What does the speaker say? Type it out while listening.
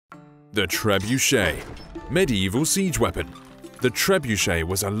The Trebuchet, medieval siege weapon. The trebuchet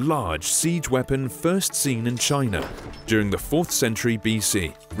was a large siege weapon first seen in China during the 4th century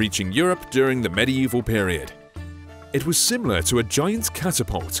BC, reaching Europe during the medieval period. It was similar to a giant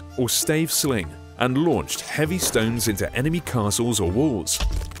catapult or stave sling and launched heavy stones into enemy castles or walls.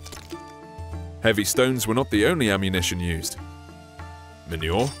 Heavy stones were not the only ammunition used.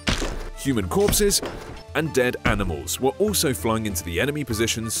 Manure, human corpses, and dead animals were also flung into the enemy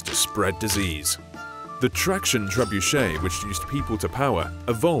positions to spread disease. The traction trebuchet, which used people to power,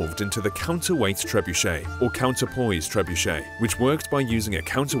 evolved into the counterweight trebuchet or counterpoise trebuchet, which worked by using a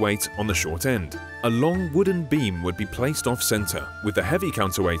counterweight on the short end. A long wooden beam would be placed off-center, with the heavy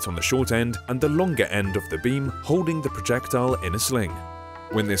counterweight on the short end and the longer end of the beam holding the projectile in a sling.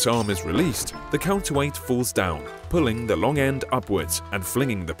 When this arm is released, the counterweight falls down, pulling the long end upwards and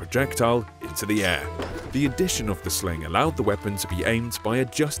flinging the projectile into the air. The addition of the sling allowed the weapon to be aimed by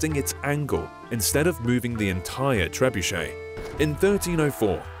adjusting its angle instead of moving the entire trebuchet. In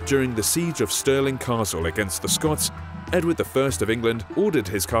 1304, during the siege of Stirling Castle against the Scots, Edward I of England ordered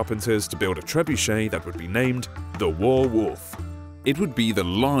his carpenters to build a trebuchet that would be named the War Wolf. It would be the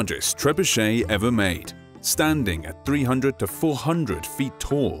largest trebuchet ever made, standing at 300 to 400 feet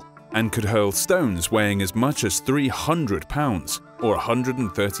tall, and could hurl stones weighing as much as 300 pounds or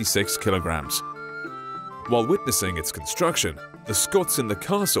 136 kilograms. While witnessing its construction, the Scots in the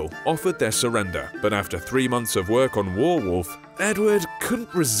castle offered their surrender, but after 3 months of work on War Wolf, Edward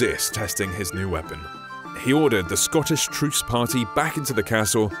couldn't resist testing his new weapon. He ordered the Scottish truce party back into the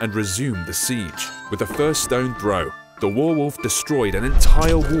castle and resumed the siege. With the first stone throw, the War Wolf destroyed an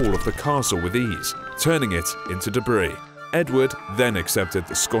entire wall of the castle with ease, turning it into debris. Edward then accepted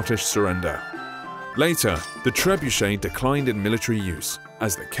the Scottish surrender. Later, the trebuchet declined in military use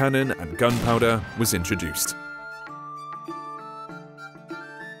as the cannon and gunpowder was introduced.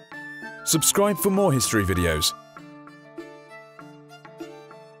 Subscribe for more history videos.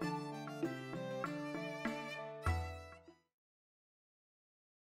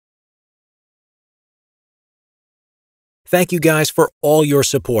 Thank you guys for all your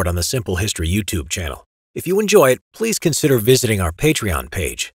support on the Simple History YouTube channel. If you enjoy it, please consider visiting our Patreon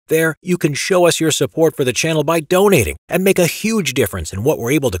page. There, you can show us your support for the channel by donating and make a huge difference in what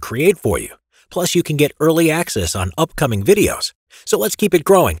we're able to create for you. Plus, you can get early access on upcoming videos. So let's keep it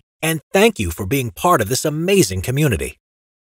growing, and thank you for being part of this amazing community.